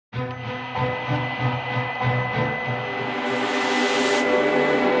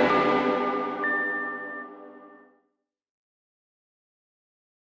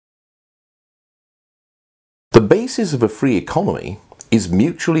The basis of a free economy is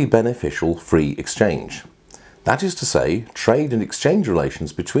mutually beneficial free exchange. That is to say, trade and exchange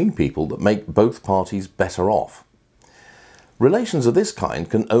relations between people that make both parties better off. Relations of this kind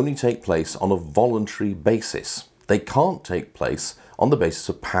can only take place on a voluntary basis. They can't take place on the basis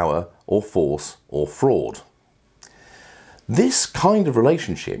of power or force or fraud. This kind of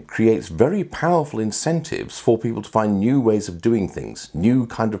relationship creates very powerful incentives for people to find new ways of doing things, new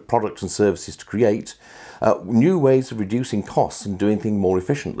kind of products and services to create, new ways of reducing costs and doing things more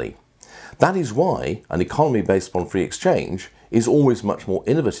efficiently. That is why an economy based upon free exchange is always much more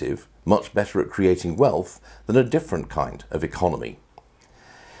innovative, much better at creating wealth than a different kind of economy.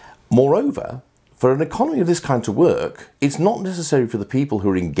 Moreover, for an economy of this kind to work, it's not necessary for the people who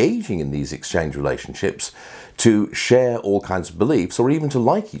are engaging in these exchange relationships to share all kinds of beliefs or even to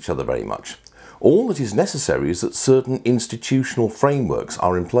like each other very much. All that is necessary is that certain institutional frameworks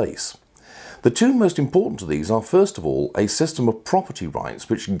are in place. The two most important of these are, first of all, a system of property rights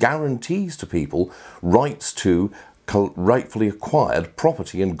which guarantees to people rights to rightfully acquired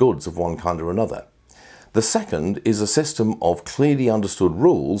property and goods of one kind or another. The second is a system of clearly understood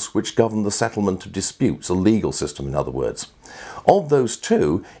rules which govern the settlement of disputes, a legal system in other words. Of those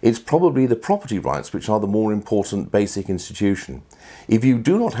two, it's probably the property rights which are the more important basic institution. If you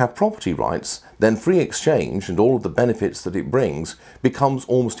do not have property rights, then free exchange and all of the benefits that it brings becomes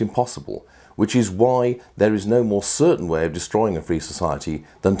almost impossible, which is why there is no more certain way of destroying a free society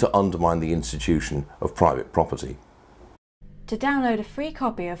than to undermine the institution of private property. To download a free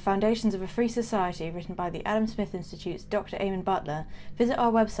copy of Foundations of a Free Society written by the Adam Smith Institute's Dr. Eamon Butler, visit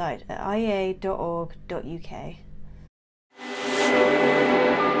our website at iea.org.uk.